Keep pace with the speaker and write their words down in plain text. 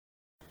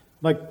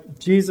Like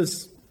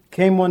Jesus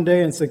came one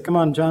day and said, "Come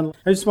on, John,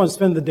 I just want to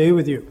spend the day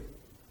with you.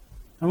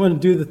 I want to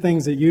do the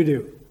things that you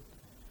do."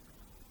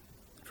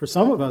 For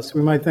some of us,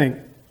 we might think,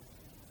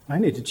 I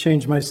need to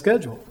change my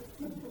schedule.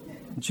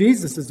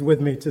 Jesus is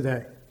with me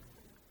today.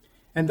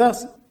 And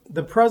thus,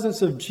 the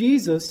presence of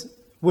Jesus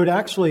would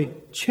actually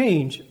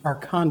change our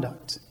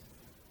conduct.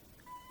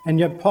 And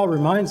yet Paul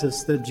reminds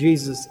us that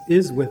Jesus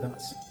is with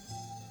us.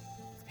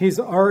 He's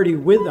already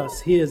with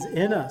us. He is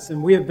in us.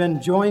 And we have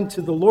been joined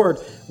to the Lord.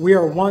 We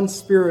are one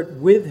spirit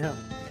with him.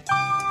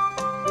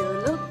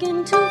 You're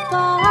looking too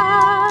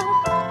far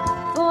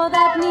for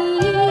that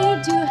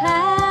need you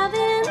have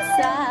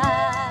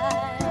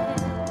inside.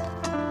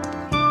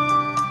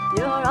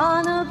 You're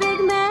on a big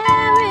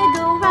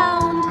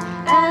merry-go-round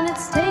and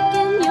it's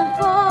taking you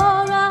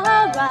for a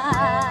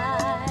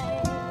ride.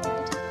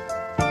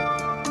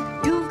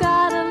 You've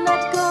got to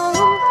let go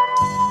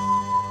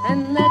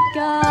and let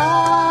God.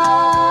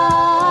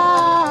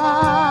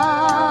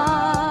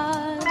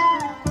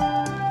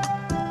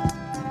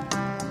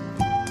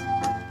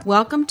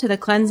 Welcome to the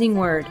Cleansing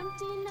Word.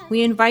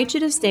 We invite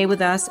you to stay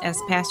with us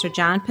as Pastor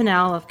John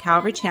Pennell of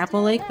Calvary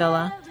Chapel, Lake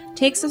Villa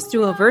takes us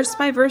through a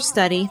verse-by-verse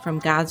study from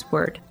God's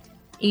Word.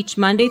 Each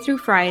Monday through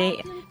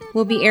Friday,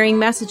 we'll be airing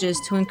messages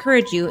to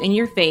encourage you in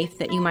your faith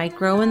that you might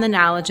grow in the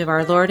knowledge of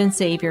our Lord and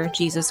Savior,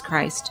 Jesus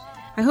Christ.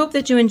 I hope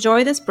that you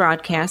enjoy this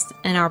broadcast,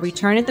 and I'll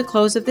return at the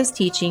close of this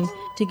teaching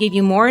to give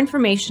you more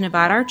information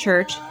about our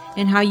church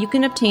and how you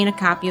can obtain a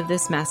copy of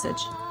this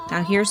message.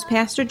 Now here's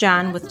Pastor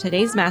John with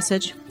today's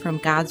message from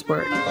God's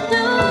Word.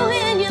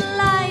 In your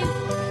life,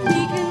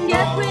 he can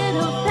get rid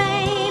of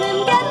pain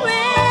and get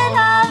rid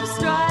of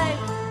strife.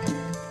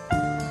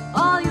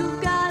 All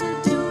you've got to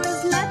do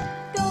is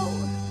let go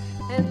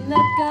and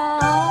let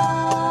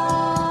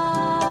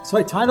God. So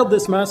I titled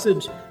this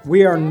message,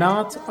 "We Are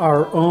Not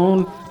Our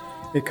Own."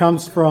 It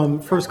comes from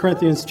 1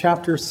 Corinthians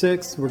chapter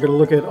 6. We're going to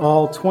look at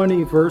all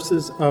 20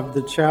 verses of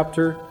the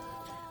chapter.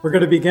 We're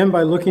going to begin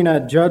by looking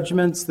at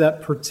judgments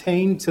that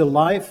pertain to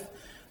life,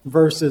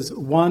 verses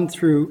 1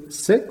 through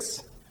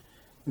 6.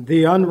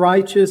 The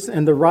unrighteous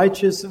and the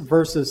righteous,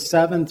 verses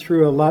 7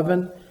 through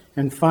 11.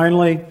 And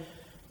finally,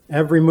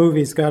 every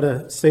movie's got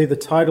to say the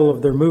title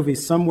of their movie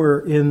somewhere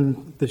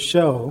in the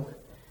show.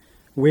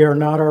 We Are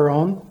Not Our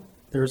Own.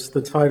 There's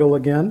the title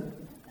again.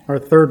 Our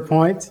third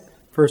point,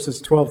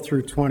 verses 12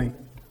 through 20.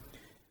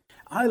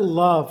 I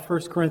love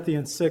 1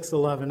 Corinthians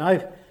 6:11.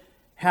 I've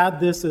had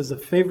this as a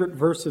favorite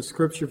verse of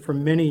Scripture for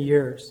many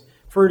years.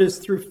 For it is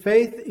through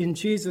faith in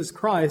Jesus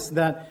Christ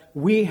that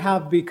we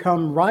have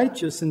become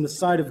righteous in the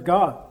sight of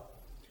God,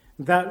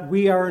 that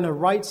we are in a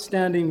right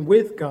standing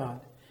with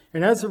God.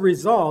 And as a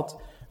result,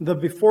 the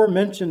before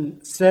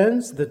mentioned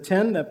sins, the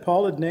 10 that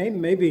Paul had named,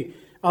 maybe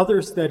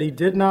others that he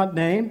did not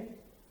name,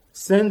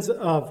 sins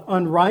of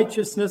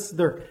unrighteousness,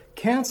 they're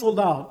canceled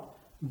out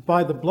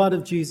by the blood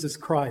of Jesus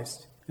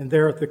Christ and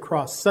there at the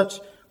cross. Such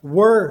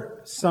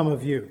were some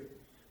of you.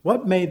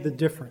 What made the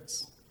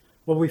difference?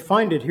 Well, we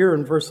find it here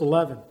in verse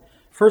 11.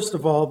 First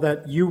of all,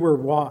 that you were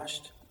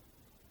washed.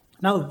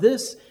 Now,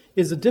 this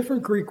is a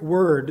different Greek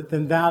word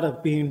than that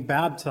of being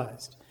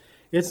baptized.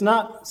 It's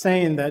not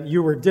saying that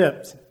you were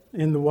dipped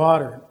in the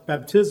water.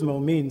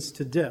 Baptismo means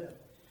to dip.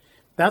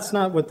 That's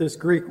not what this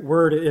Greek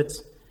word is.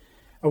 It's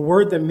a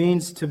word that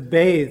means to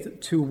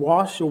bathe, to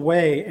wash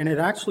away, and it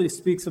actually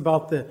speaks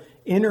about the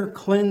inner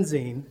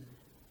cleansing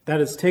that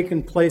has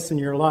taken place in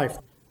your life.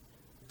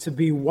 To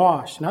be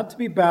washed, not to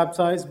be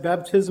baptized.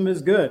 Baptism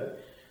is good.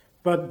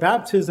 But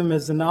baptism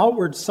is an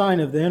outward sign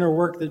of the inner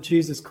work that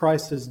Jesus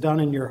Christ has done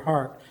in your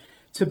heart.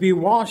 To be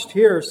washed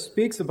here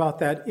speaks about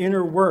that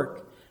inner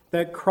work,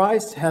 that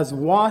Christ has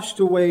washed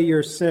away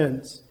your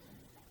sins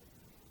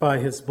by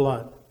his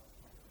blood.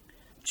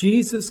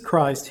 Jesus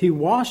Christ, he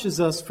washes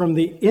us from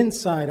the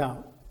inside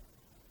out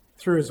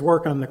through his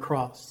work on the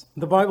cross.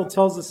 The Bible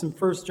tells us in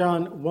 1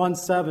 John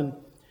 1:7,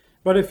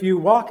 "But if you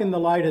walk in the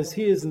light as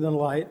he is in the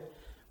light,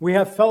 we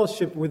have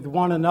fellowship with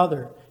one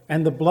another,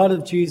 and the blood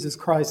of Jesus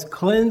Christ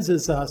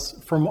cleanses us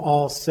from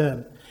all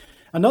sin."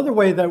 Another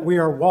way that we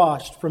are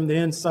washed from the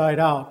inside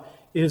out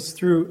is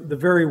through the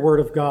very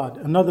Word of God.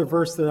 Another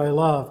verse that I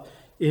love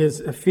is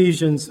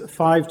Ephesians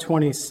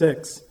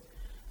 5:26.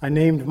 I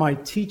named my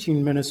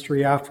teaching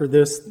ministry after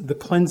this, the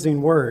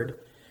cleansing word,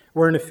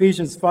 where in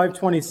Ephesians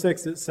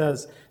 5:26 it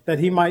says that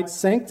he might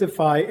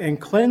sanctify and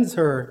cleanse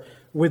her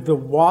with the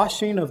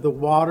washing of the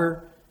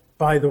water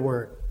by the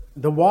word.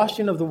 The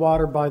washing of the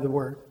water by the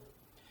word.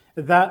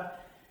 That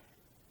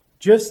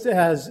just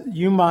as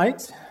you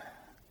might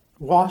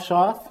wash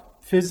off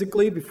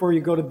physically before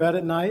you go to bed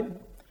at night,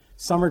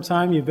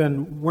 summertime, you've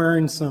been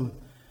wearing some,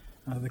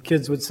 the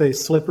kids would say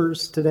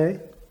slippers today.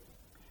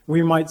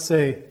 We might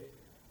say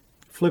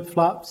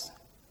flip-flops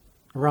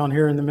around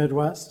here in the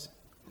Midwest.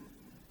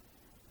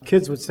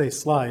 Kids would say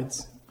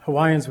slides.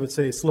 Hawaiians would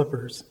say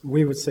slippers.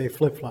 We would say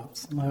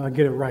flip-flops. I'll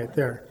get it right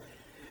there.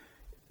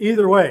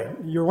 Either way,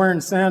 you're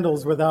wearing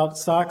sandals without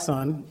socks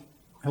on,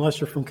 unless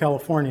you're from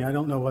California. I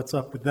don't know what's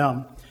up with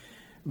them.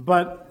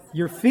 But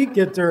your feet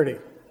get dirty.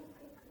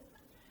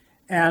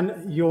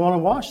 And you'll want to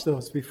wash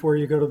those before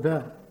you go to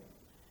bed.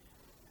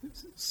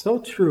 So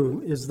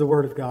true is the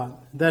Word of God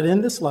that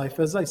in this life,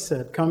 as I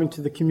said, coming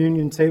to the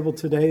communion table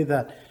today,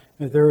 that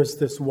there is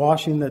this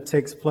washing that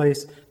takes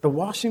place, the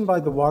washing by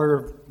the water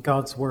of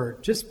God's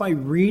Word. Just by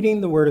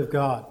reading the Word of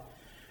God,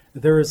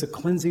 there is a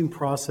cleansing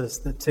process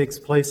that takes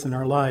place in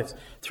our lives.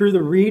 Through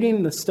the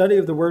reading, the study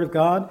of the Word of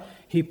God,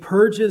 He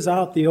purges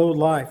out the old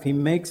life. He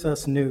makes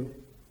us new.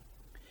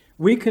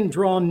 We can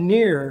draw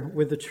near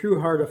with a true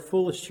heart of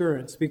full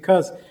assurance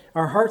because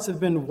our hearts have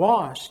been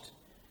washed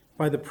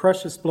by the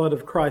precious blood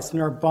of Christ,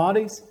 and our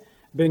bodies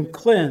been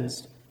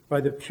cleansed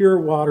by the pure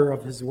water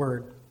of His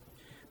Word.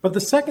 But the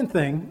second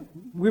thing,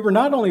 we were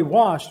not only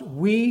washed,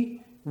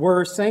 we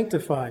were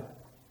sanctified.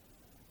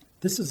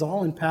 This is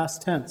all in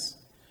past tense.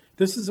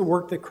 This is a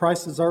work that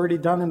Christ has already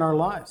done in our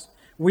lives.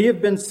 We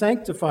have been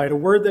sanctified, a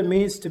word that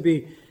means to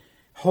be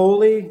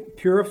holy,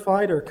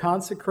 purified, or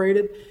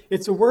consecrated.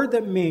 It's a word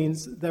that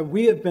means that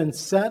we have been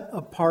set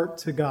apart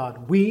to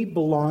God. We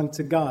belong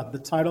to God, the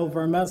title of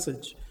our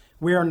message.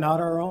 We are not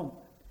our own.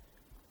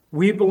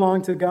 We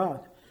belong to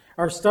God.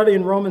 Our study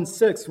in Romans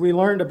 6, we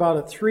learned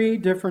about 3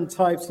 different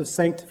types of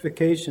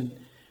sanctification.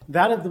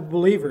 That of the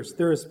believers,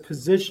 there is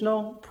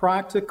positional,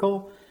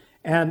 practical,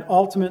 and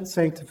ultimate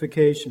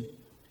sanctification.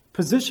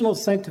 Positional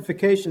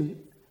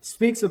sanctification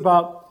speaks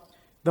about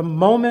the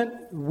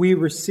moment we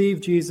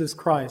receive Jesus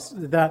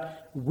Christ,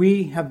 that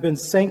we have been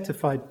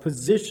sanctified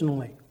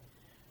positionally.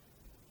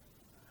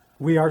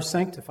 We are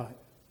sanctified.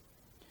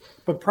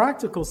 But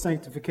practical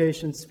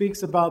sanctification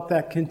speaks about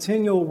that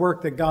continual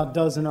work that God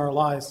does in our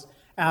lives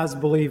as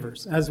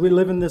believers. As we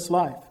live in this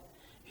life,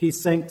 He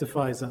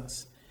sanctifies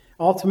us.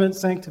 Ultimate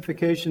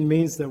sanctification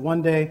means that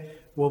one day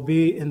we'll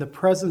be in the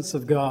presence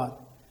of God,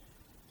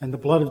 and the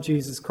blood of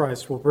Jesus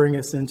Christ will bring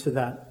us into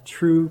that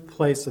true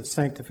place of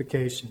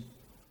sanctification.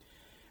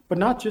 But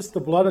not just the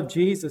blood of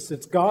Jesus,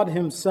 it's God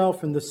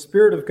Himself and the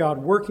Spirit of God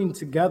working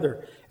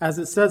together. As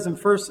it says in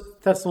 1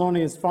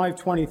 Thessalonians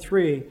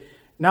 5:23,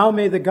 now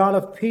may the God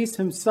of peace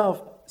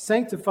Himself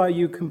sanctify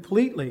you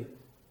completely,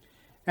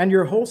 and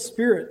your whole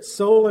spirit,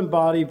 soul, and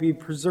body be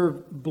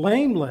preserved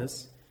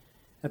blameless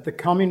at the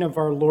coming of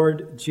our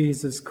Lord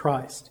Jesus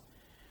Christ.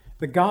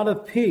 The God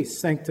of peace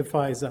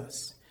sanctifies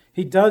us.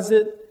 He does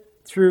it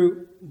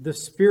through the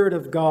Spirit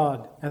of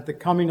God at the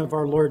coming of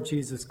our Lord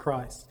Jesus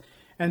Christ.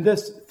 And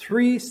this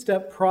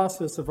 3-step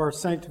process of our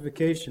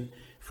sanctification,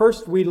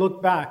 first we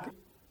look back.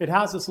 It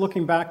has us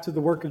looking back to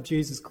the work of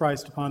Jesus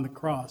Christ upon the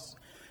cross.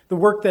 The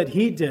work that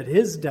He did,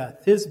 His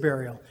death, His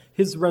burial,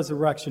 His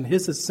resurrection,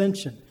 His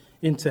ascension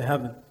into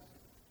heaven.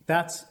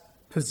 That's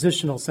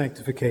positional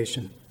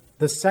sanctification.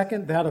 The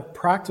second, that of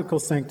practical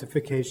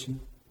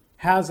sanctification,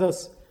 has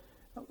us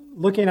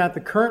looking at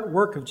the current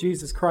work of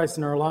Jesus Christ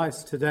in our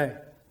lives today.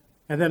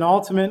 And then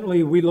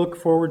ultimately we look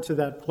forward to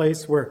that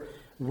place where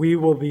we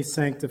will be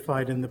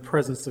sanctified in the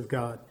presence of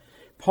God.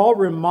 Paul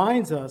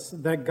reminds us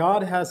that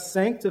God has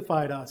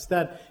sanctified us,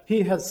 that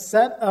He has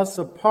set us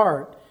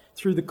apart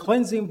through the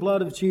cleansing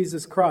blood of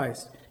Jesus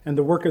Christ and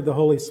the work of the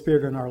Holy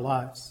Spirit in our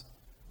lives.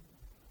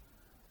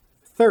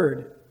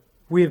 Third,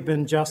 we have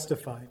been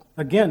justified.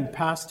 Again,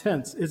 past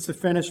tense, it's a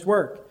finished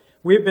work.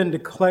 We have been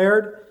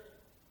declared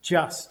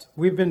just.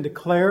 We've been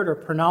declared or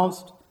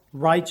pronounced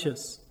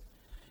righteous.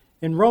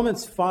 In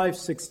Romans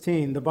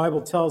 5:16, the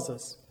Bible tells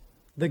us,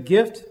 the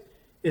gift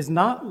is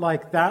not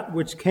like that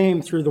which came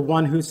through the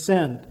one who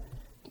sinned,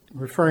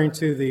 referring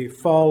to the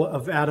fall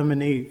of Adam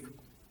and Eve.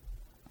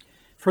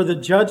 For the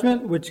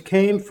judgment which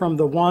came from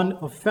the one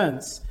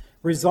offense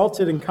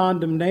resulted in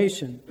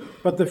condemnation,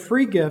 but the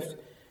free gift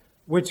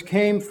which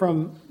came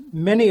from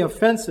many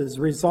offenses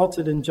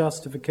resulted in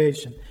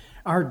justification.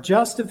 Our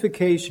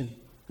justification,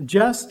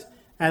 just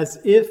as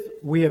if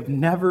we have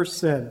never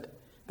sinned.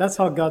 That's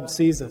how God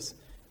sees us.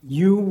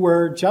 You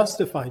were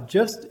justified,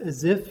 just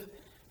as if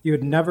you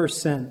had never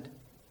sinned.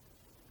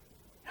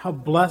 How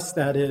blessed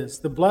that is.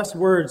 The blessed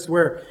words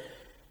where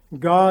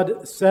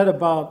God said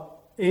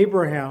about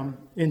Abraham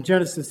in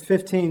Genesis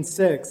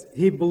 15:6,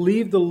 he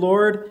believed the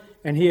Lord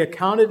and He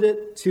accounted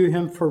it to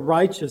him for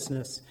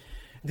righteousness.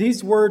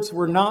 These words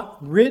were not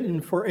written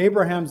for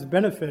Abraham's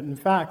benefit. In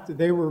fact,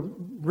 they were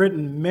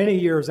written many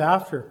years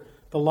after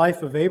the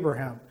life of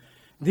Abraham.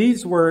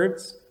 These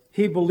words,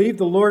 he believed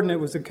the Lord and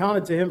it was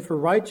accounted to him for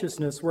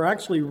righteousness, were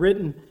actually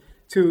written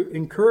to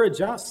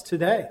encourage us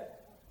today.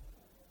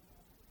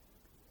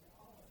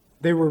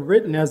 They were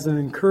written as an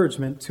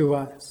encouragement to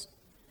us.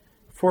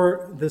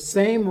 For the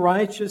same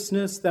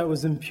righteousness that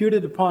was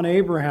imputed upon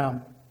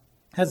Abraham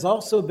has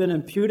also been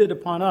imputed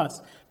upon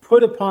us,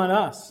 put upon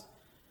us,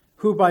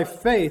 who by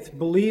faith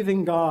believe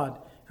in God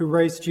who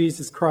raised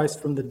Jesus Christ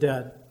from the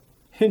dead.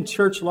 In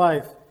church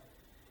life,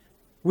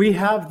 we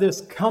have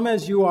this come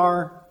as you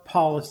are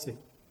policy.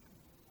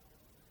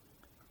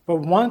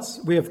 But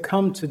once we have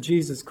come to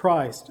Jesus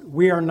Christ,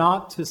 we are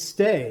not to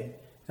stay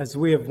as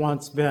we have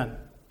once been.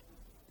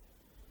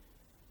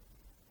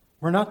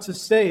 We're not to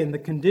stay in the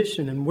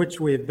condition in which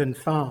we have been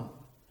found.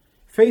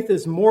 Faith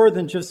is more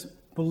than just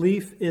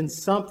belief in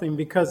something,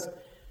 because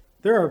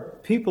there are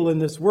people in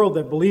this world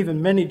that believe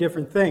in many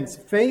different things.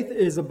 Faith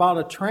is about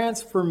a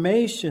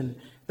transformation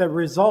that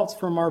results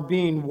from our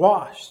being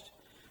washed,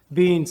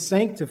 being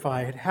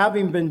sanctified,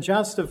 having been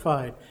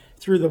justified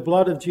through the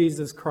blood of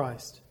Jesus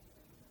Christ.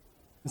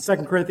 In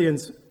 2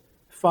 Corinthians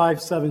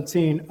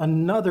 5:17,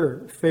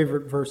 another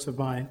favorite verse of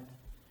mine.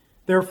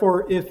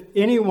 Therefore, if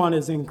anyone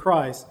is in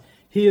Christ,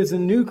 he is a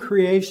new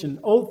creation.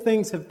 Old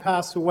things have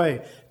passed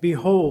away.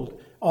 Behold,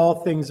 all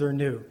things are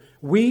new.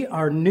 We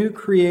are new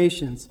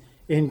creations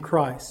in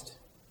Christ.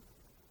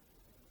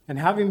 And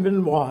having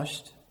been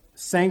washed,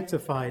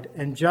 sanctified,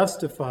 and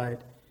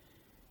justified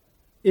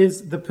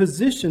is the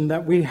position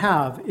that we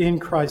have in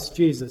Christ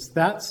Jesus.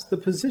 That's the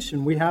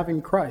position we have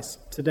in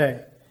Christ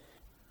today.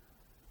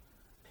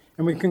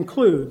 And we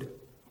conclude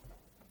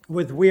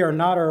with "we are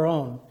not our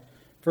own,"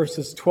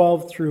 verses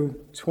 12 through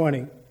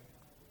 20.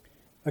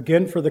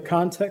 Again, for the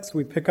context,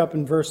 we pick up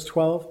in verse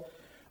 12.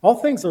 All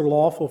things are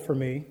lawful for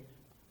me,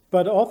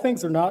 but all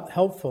things are not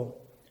helpful.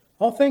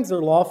 All things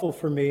are lawful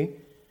for me,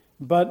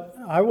 but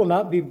I will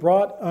not be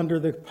brought under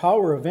the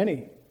power of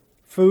any.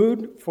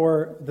 Food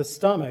for the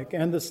stomach,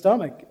 and the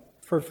stomach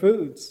for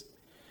foods.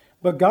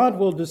 But God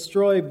will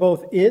destroy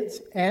both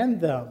it and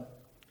them.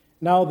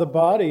 Now the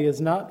body is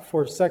not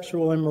for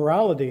sexual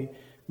immorality,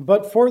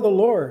 but for the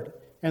Lord,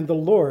 and the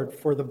Lord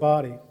for the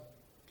body.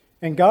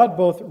 And God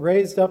both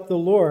raised up the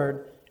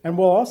Lord, and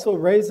will also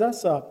raise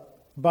us up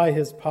by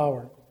his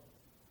power.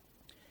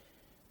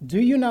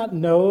 Do you not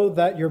know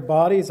that your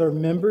bodies are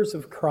members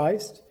of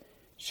Christ?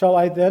 Shall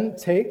I then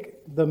take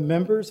the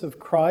members of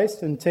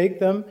Christ and take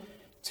them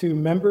to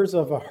members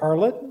of a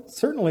harlot?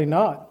 Certainly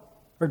not.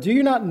 Or do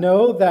you not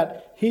know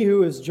that he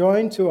who is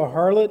joined to a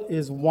harlot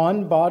is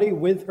one body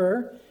with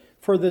her?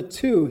 For the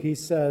two, he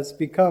says,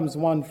 becomes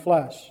one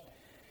flesh.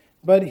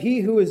 But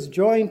he who is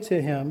joined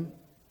to him,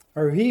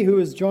 or he who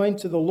is joined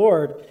to the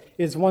Lord,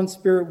 is one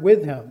spirit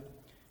with him.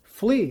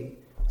 Flee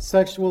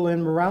sexual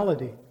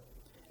immorality.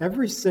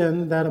 Every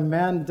sin that a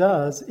man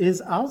does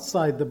is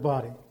outside the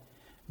body,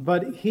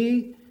 but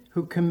he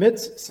who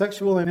commits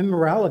sexual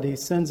immorality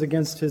sins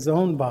against his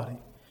own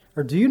body.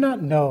 Or do you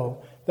not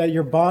know that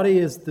your body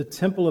is the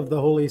temple of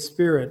the Holy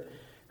Spirit,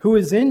 who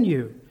is in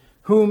you,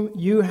 whom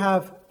you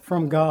have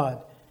from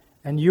God,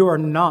 and you are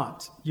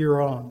not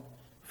your own,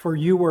 for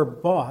you were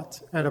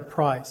bought at a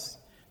price.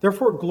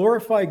 Therefore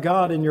glorify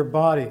God in your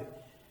body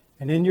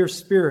and in your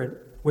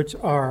spirit, which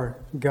are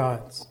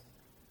God's.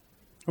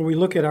 When we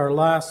look at our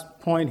last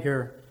point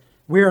here,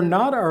 we are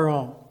not our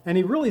own. And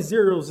he really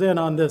zeroes in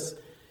on this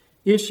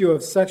issue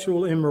of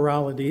sexual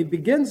immorality. It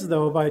begins,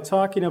 though, by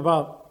talking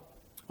about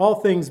all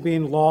things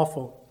being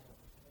lawful.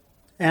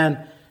 And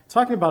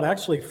talking about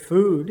actually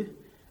food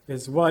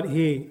is what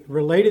he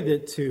related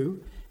it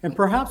to. And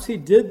perhaps he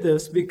did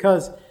this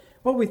because,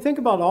 well, we think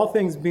about all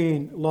things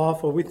being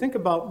lawful. We think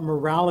about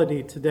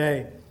morality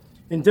today.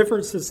 In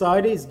different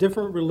societies,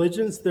 different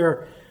religions,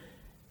 there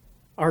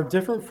are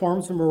different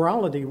forms of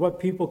morality, what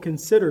people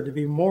consider to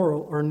be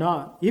moral or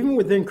not. Even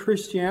within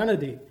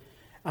Christianity,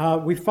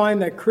 we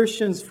find that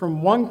Christians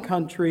from one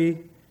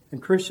country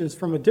and Christians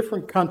from a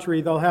different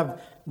country, they'll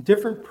have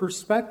different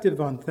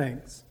perspective on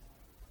things.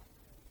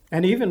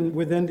 And even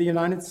within the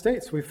United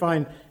States, we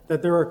find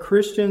that there are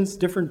Christians,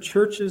 different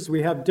churches,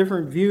 we have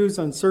different views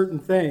on certain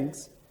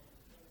things.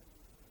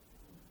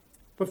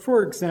 But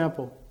for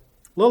example,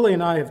 Lily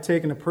and I have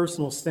taken a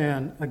personal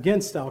stand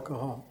against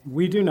alcohol.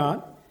 We do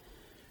not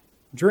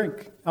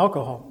drink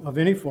alcohol of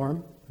any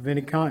form, of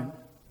any kind.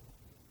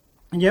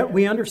 And yet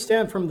we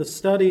understand from the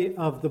study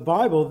of the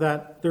Bible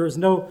that there is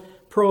no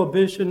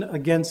prohibition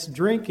against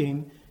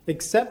drinking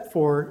except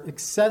for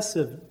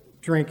excessive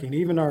drinking.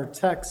 Even our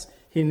text,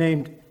 he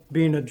named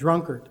being a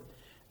drunkard.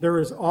 There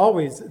is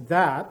always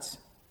that,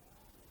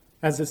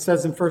 as it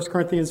says in 1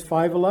 Corinthians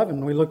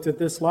 5:11. We looked at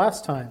this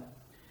last time.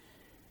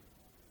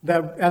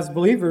 That as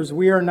believers,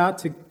 we are not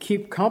to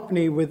keep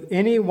company with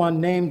anyone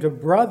named a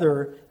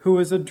brother who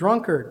is a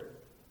drunkard,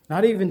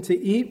 not even to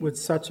eat with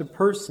such a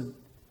person.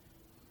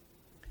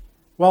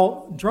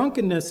 While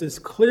drunkenness is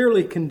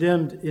clearly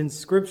condemned in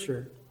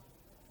Scripture,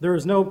 there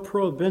is no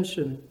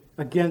prohibition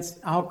against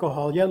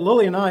alcohol. Yet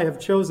Lily and I have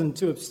chosen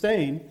to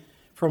abstain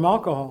from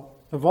alcohol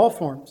of all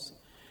forms.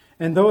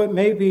 And though it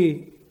may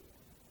be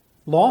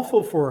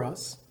lawful for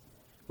us,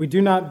 we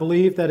do not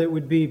believe that it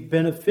would be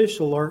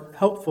beneficial or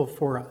helpful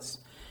for us.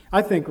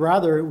 I think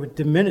rather it would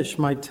diminish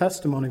my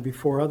testimony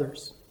before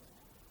others.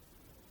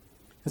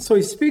 And so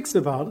he speaks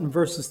about, in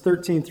verses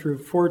 13 through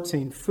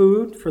 14,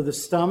 food for the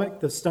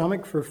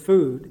stomach for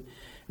food. And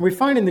we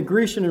find in the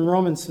Grecian and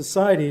Roman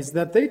societies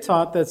that they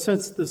taught that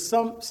since the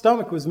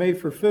stomach was made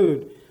for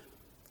food,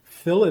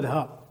 fill it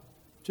up.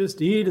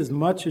 Just eat as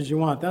much as you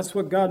want. That's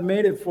what God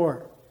made it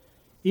for.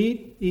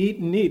 Eat, eat,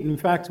 and eat. In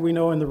fact, we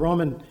know in the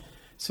Roman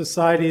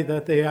society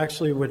that they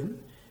actually would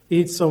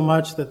eat so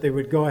much that they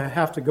would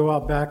have to go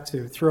out back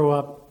to throw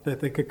up, that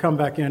they could come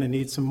back in and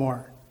eat some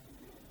more.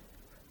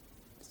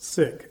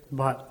 Sick,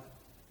 but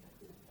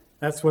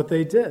that's what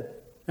they did.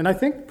 And I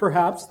think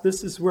perhaps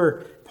this is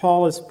where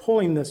Paul is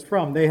pulling this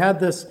from. They had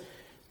this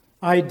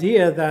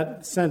idea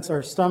that since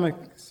our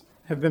stomachs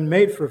have been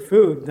made for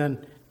food,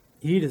 then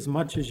eat as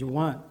much as you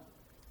want.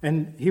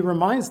 And he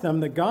reminds them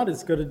that God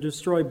is going to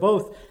destroy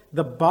both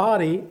the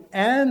body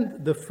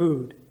and the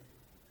food.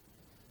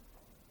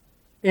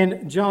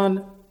 In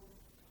John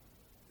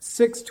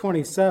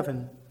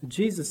 6:27,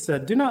 Jesus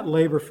said, "Do not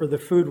labor for the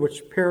food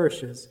which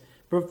perishes,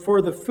 but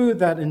for the food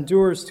that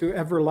endures to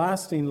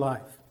everlasting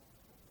life,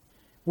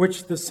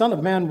 which the Son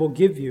of Man will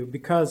give you,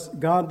 because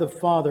God the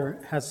Father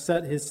has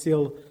set his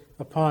seal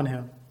upon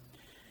him."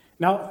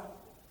 Now,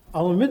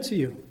 I'll admit to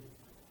you,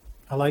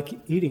 I like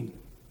eating.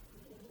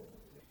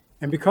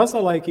 And because I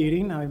like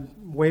eating, I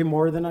weigh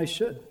more than I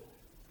should.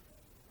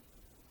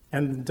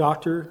 And the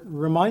doctor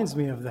reminds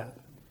me of that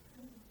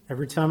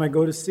every time I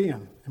go to see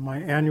him in my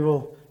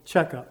annual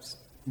checkups.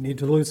 "You need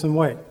to lose some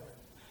weight."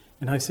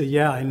 And I say,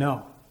 "Yeah, I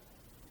know."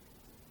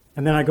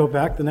 And then I go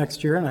back the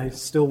next year and I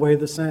still weigh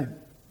the same.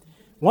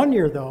 One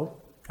year, though,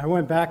 I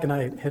went back and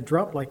I had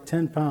dropped like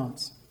 10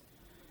 pounds.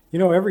 You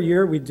know, every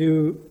year we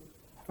do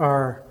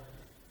our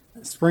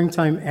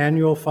springtime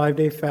annual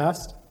 5-day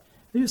fast.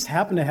 I just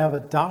happened to have a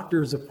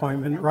doctor's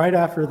appointment right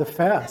after the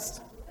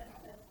fast.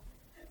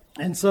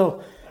 And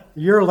so a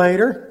year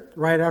later,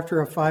 right after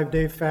a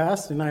 5-day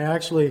fast, and I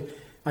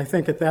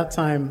think at that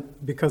time,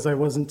 because I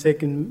wasn't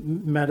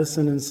taking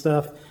medicine and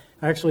stuff,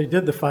 I actually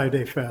did the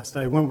 5-day fast.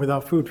 I went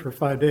without food for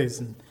 5 days.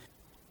 And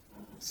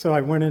so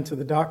I went into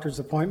the doctor's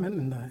appointment,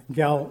 and the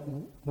gal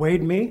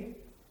weighed me.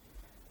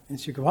 And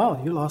she goes,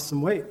 "Wow, you lost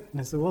some weight."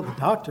 And I said, "Well, the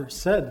doctor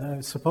said I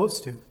was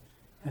supposed to."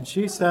 And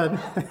she said,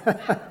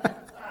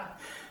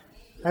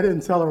 I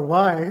didn't tell her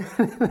why.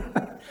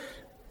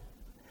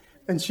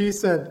 And she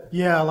said,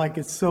 "Yeah, like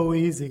it's so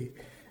easy."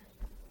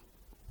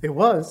 It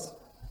was.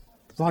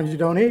 As long as you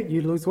don't eat,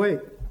 you lose weight.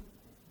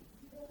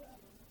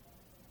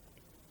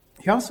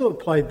 He also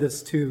applied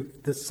this to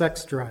the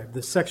sex drive,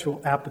 the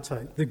sexual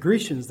appetite. The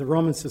Grecians, the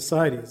Roman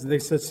societies, they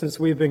said, since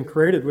we've been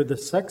created with the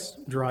sex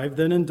drive,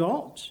 then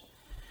indulge.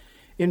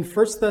 In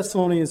 1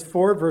 Thessalonians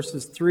 4,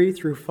 verses 3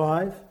 through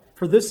 5,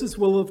 "For this is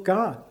will of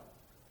God,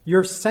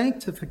 your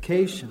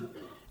sanctification,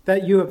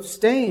 that you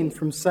abstain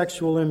from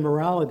sexual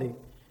immorality,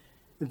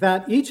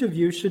 that each of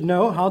you should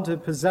know how to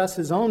possess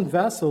his own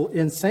vessel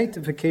in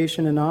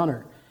sanctification and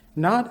honor,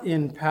 not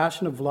in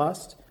passion of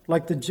lust,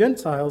 like the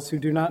Gentiles who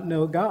do not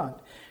know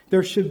God."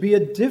 There should be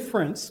a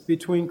difference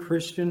between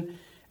Christian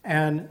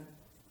and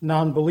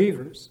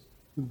non-believers.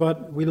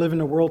 But we live in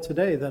a world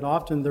today that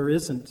often there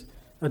isn't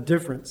a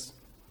difference.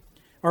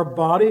 Our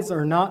bodies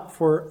are not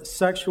for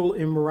sexual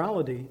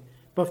immorality,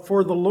 but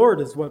for the Lord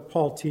is what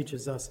Paul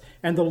teaches us.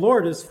 And the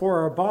Lord is for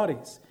our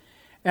bodies.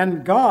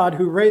 And God,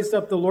 who raised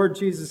up the Lord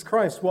Jesus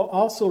Christ, will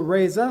also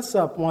raise us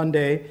up one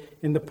day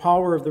in the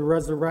power of the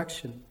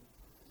resurrection.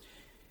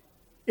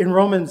 In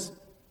Romans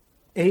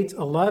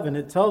 8:11,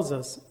 it tells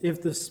us,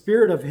 "If the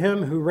spirit of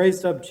him who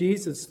raised up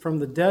Jesus from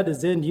the dead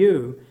is in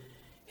you,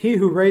 he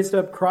who raised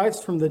up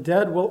Christ from the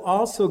dead will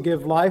also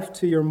give life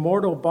to your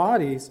mortal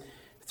bodies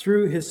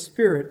through his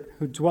Spirit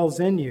who dwells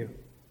in you."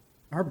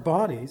 Our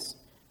bodies,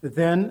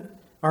 then,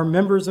 are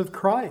members of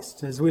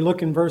Christ, as we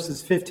look in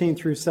verses 15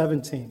 through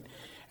 17.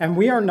 And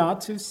we are not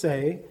to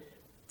say,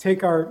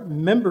 take our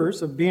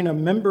members of being a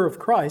member of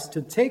Christ,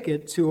 to take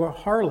it to a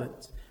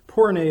harlot.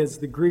 Porne is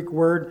the Greek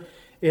word.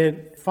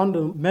 It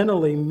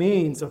fundamentally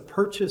means a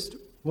purchased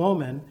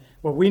woman,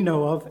 what we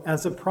know of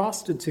as a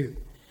prostitute.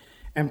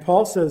 And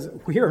Paul says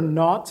we are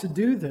not to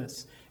do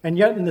this. And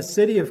yet in the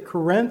city of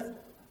Corinth,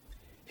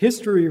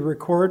 history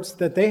records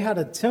that they had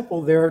a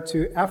temple there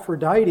to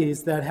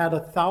Aphrodites that had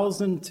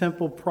 1,000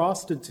 temple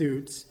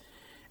prostitutes.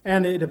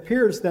 And it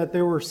appears that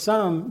there were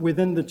some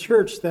within the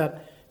church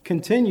that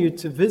continued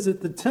to visit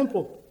the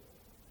temple.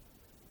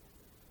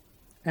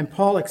 And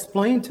Paul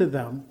explained to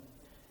them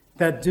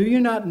that, "Do you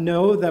not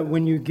know that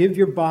when you give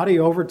your body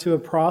over to a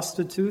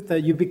prostitute,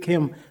 that you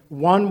become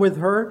one with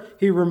her?"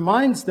 He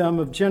reminds them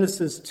of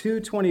Genesis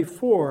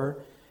 2:24,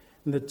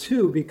 and the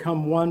two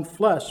become one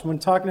flesh. When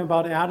talking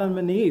about Adam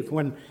and Eve,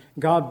 when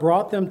God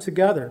brought them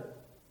together,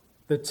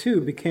 the two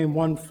became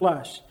one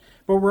flesh.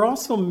 But we're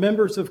also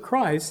members of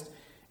Christ,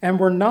 and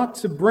we're not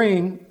to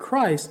bring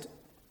Christ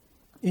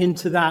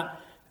into that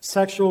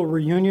sexual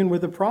reunion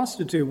with a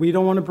prostitute. We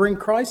don't want to bring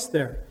Christ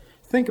there.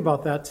 Think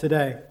about that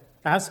today.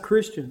 As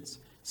Christians,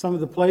 some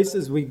of the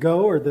places we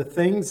go or the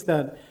things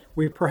that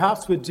we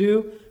perhaps would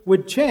do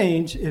would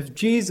change if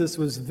Jesus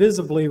was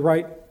visibly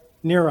right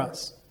near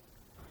us.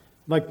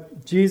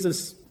 Like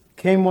Jesus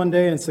came one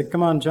day and said,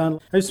 "Come on, John,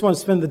 I just want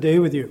to spend the day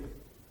with you.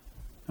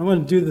 I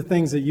want to do the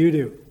things that you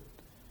do."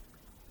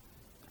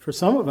 For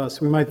some of us,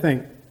 we might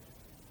think,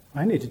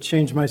 "I need to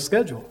change my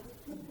schedule.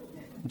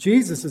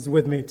 Jesus is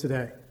with me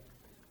today."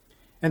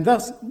 And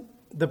thus,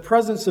 the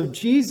presence of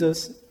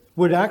Jesus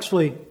would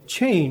actually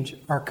change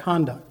our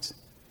conduct.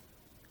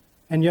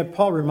 And yet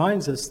Paul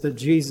reminds us that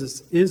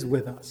Jesus is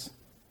with us.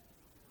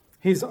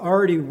 He's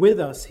already with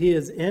us. He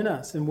is in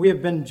us. And we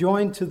have been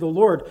joined to the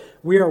Lord.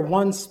 We are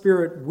one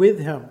spirit with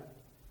him.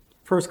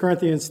 1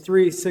 Corinthians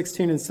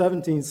 3:16 and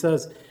 17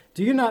 says,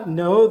 "Do you not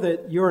know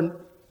that you're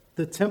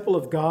the temple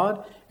of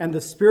God and the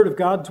Spirit of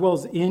God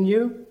dwells in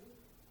you?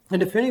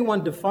 And if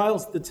anyone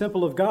defiles the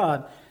temple of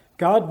God,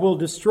 God will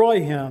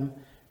destroy him,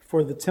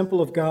 for the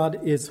temple of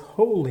God is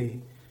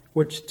holy,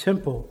 which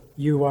temple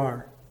you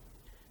are.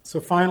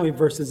 So finally,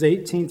 verses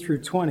 18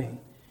 through 20,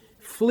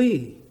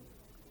 flee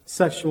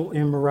sexual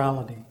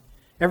immorality.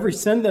 Every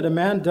sin that a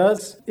man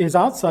does is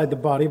outside the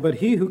body, but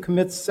he who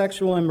commits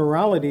sexual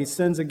immorality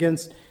sins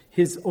against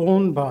his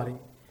own body.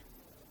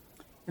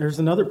 There's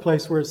another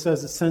place where it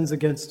says it sins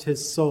against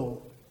his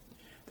soul.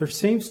 There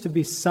seems to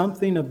be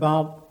something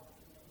about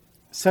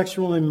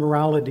sexual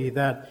immorality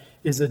that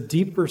is a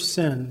deeper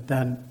sin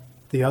than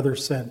the other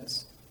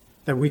sins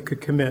that we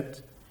could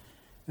commit.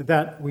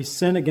 That we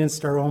sin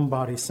against our own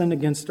body, sin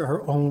against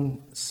our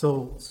own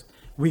souls.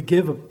 We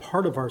give a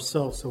part of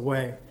ourselves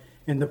away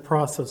in the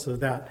process of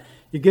that.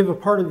 You give a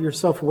part of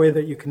yourself away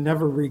that you can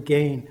never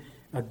regain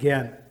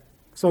again.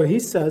 So he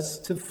says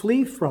to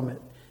flee from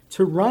it,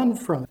 to run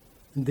from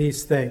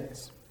these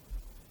things.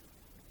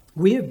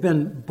 We have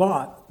been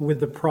bought with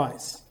the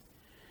price.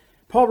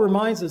 Paul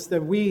reminds us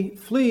that we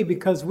flee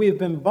because we have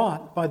been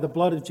bought by the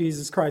blood of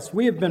Jesus Christ.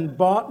 We have been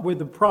bought with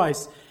the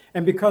price.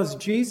 And because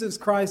Jesus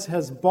Christ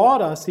has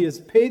bought us, he has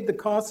paid the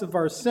cost of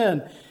our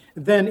sin,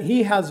 then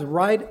he has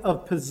right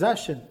of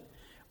possession.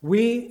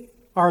 We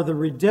are the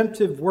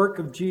redemptive work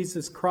of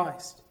Jesus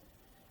Christ.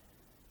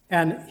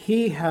 And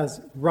he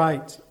has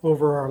right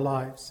over our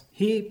lives.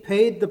 He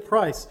paid the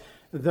price,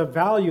 the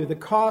value, the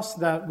cost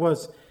that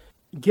was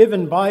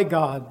given by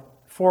God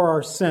for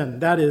our sin.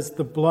 That is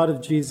the blood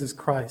of Jesus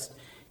Christ.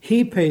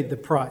 He paid the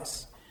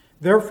price.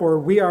 Therefore,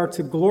 we are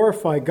to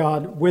glorify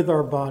God with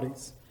our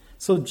bodies.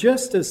 So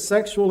just as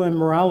sexual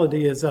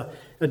immorality is a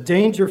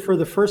danger for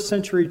the first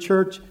century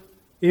church,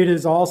 it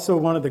is also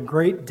one of the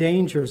great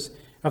dangers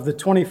of the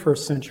 21st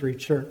century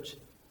church.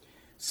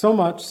 So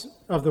much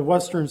of the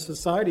Western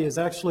society is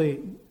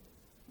actually,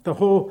 the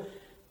whole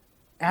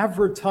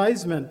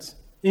advertisement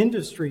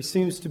industry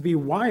seems to be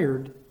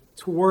wired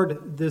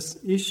toward this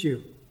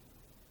issue.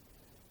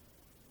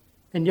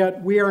 And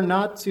yet we are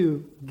not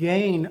to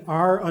gain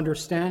our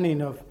understanding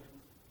of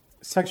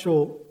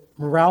sexual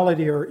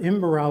morality or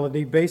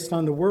immorality based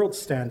on the world's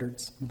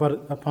standards,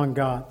 but upon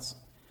God's.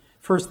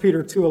 1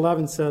 Peter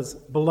 2:11 says,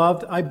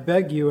 "Beloved, I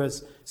beg you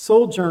as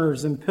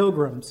sojourners and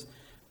pilgrims,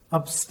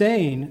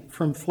 abstain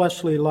from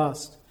fleshly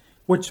lust,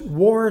 which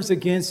wars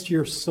against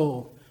your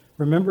soul."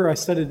 Remember, I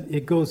said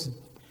it goes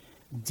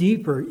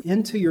deeper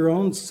into your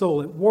own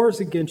soul. It wars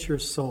against your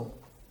soul.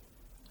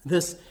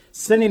 This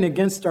sinning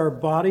against our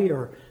body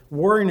or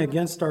warring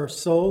against our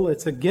soul,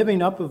 it's a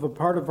giving up of a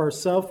part of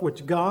ourself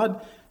which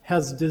God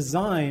has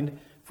designed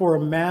for a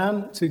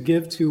man to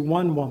give to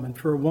one woman,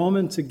 for a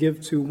woman to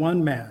give to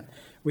one man.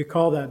 We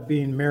call that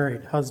being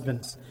married,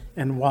 husbands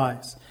and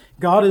wives.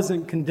 God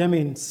isn't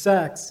condemning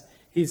sex.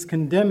 He's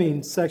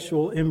condemning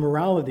sexual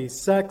immorality.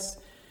 Sex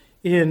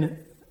in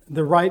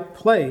the right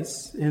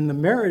place, in the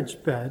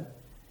marriage bed,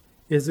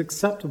 is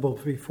acceptable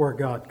before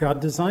God.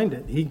 God designed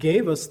it. He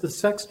gave us the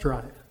sex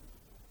drive.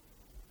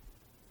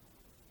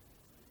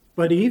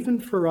 But even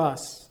for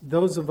us,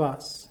 those of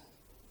us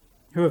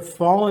who have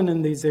fallen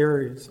in these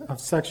areas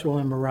of sexual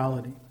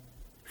immorality,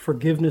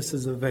 forgiveness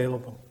is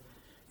available.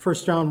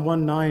 1 John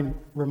 1:9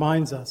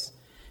 reminds us,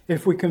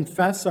 if we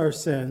confess our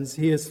sins,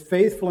 he is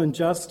faithful and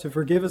just to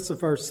forgive us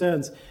of our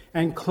sins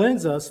and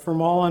cleanse us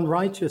from all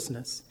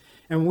unrighteousness.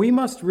 And we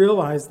must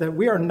realize that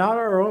we are not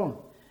our own,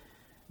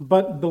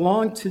 but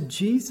belong to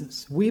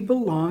Jesus. We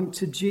belong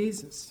to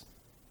Jesus.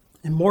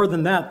 And more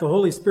than that, the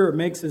Holy Spirit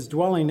makes his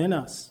dwelling in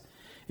us.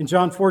 In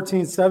John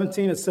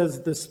 14:17, it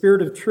says, "The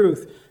Spirit of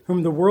truth,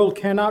 whom the world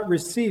cannot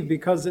receive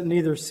because it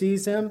neither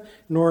sees him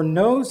nor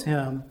knows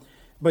him,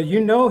 but you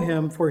know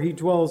him, for he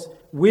dwells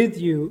with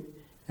you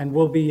and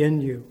will be in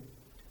you."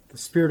 The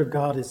Spirit of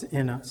God is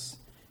in us.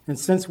 And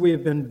since we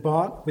have been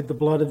bought with the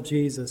blood of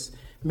Jesus,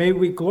 may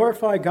we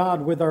glorify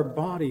God with our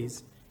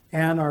bodies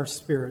and our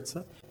spirits.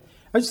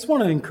 I just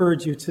want to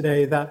encourage you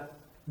today that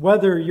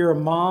whether you're a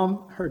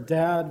mom or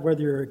dad,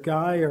 whether you're a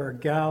guy or a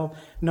gal,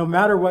 no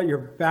matter what your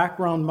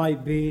background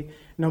might be,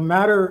 no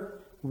matter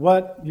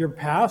what your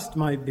past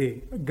might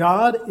be,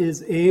 God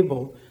is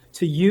able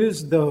to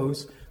use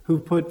those who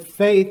put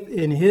faith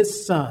in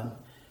his Son,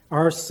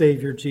 our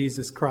Savior,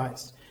 Jesus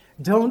Christ.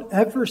 Don't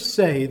ever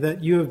say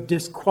that you have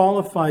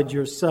disqualified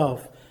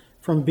yourself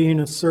from being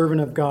a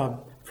servant of God,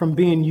 from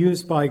being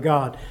used by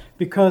God,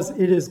 because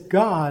it is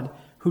God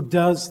who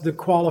does the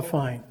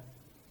qualifying,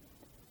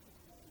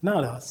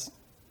 not us.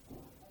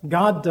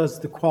 God does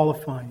the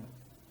qualifying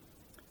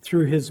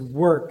through his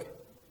work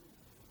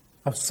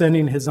of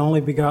sending his only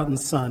begotten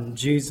Son,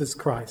 Jesus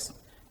Christ,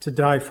 to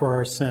die for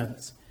our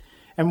sins.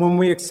 And when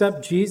we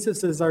accept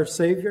Jesus as our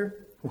Savior,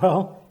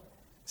 well,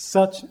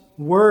 such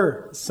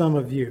were some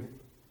of you.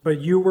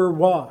 But you were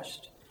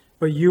washed,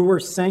 but you were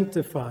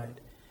sanctified,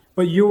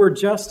 but you were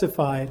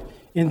justified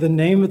in the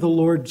name of the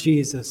Lord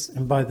Jesus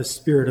and by the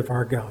Spirit of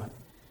our God.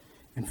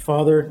 And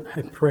Father,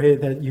 I pray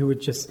that you would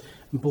just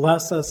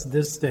bless us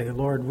this day,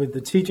 Lord, with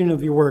the teaching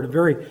of your word, a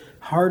very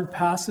hard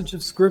passage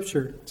of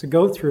Scripture to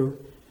go through.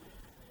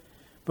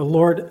 But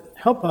Lord,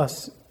 help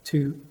us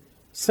to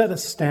set a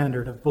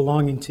standard of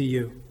belonging to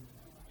you.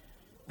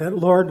 That,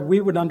 Lord,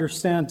 we would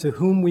understand to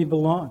whom we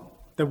belong.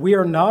 that we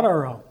are not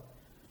our own,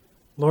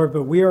 Lord,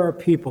 but we are a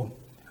people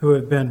who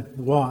have been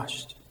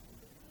washed,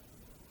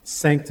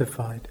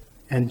 sanctified,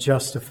 and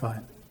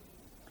justified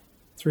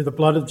through the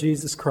blood of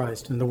Jesus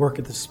Christ and the work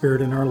of the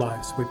Spirit in our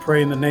lives. We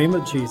pray in the name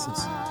of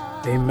Jesus.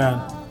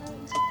 Amen.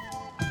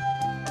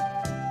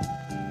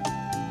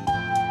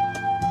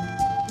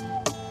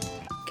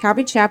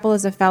 Calvary Chapel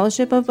is a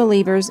fellowship of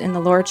believers in the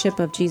Lordship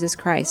of Jesus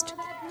Christ.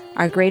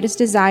 Our greatest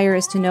desire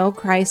is to know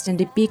Christ and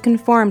to be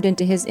conformed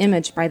into His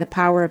image by the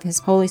power of His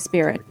Holy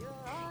Spirit.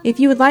 If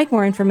you would like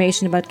more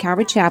information about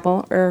Calvary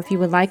Chapel, or if you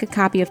would like a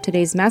copy of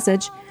today's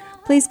message,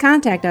 please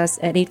contact us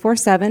at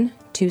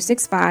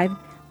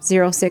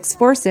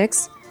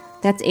 847-265-0646.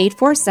 That's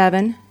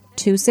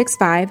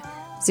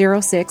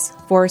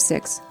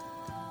 847-265-0646.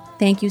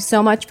 Thank you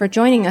so much for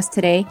joining us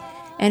today,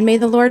 and may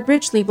the Lord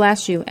richly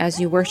bless you as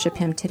you worship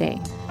Him today.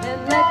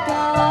 And let go.